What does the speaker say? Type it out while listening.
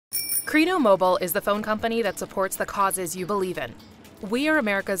CREDO Mobile is the phone company that supports the causes you believe in. We are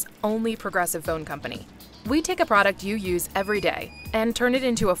America's only progressive phone company. We take a product you use every day and turn it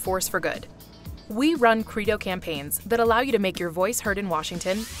into a force for good. We run CREDO campaigns that allow you to make your voice heard in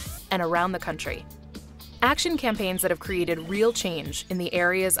Washington and around the country. Action campaigns that have created real change in the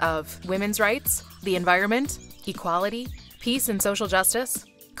areas of women's rights, the environment, equality, peace, and social justice.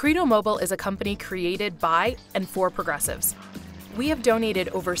 CREDO Mobile is a company created by and for progressives. We have donated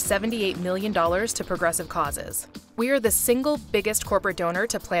over $78 million to progressive causes. We are the single biggest corporate donor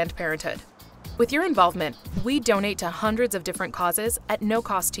to Planned Parenthood. With your involvement, we donate to hundreds of different causes at no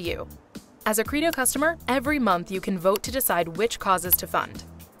cost to you. As a CREDO customer, every month you can vote to decide which causes to fund.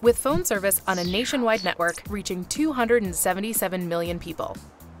 With phone service on a nationwide network reaching 277 million people,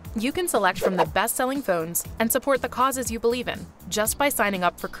 you can select from the best-selling phones and support the causes you believe in just by signing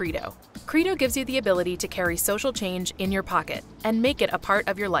up for CREDO. CREDO gives you the ability to carry social change in your pocket and make it a part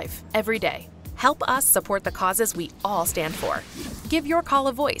of your life every day. Help us support the causes we all stand for. Give your call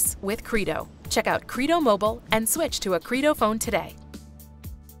a voice with CREDO. Check out CREDO Mobile and switch to a CREDO phone today.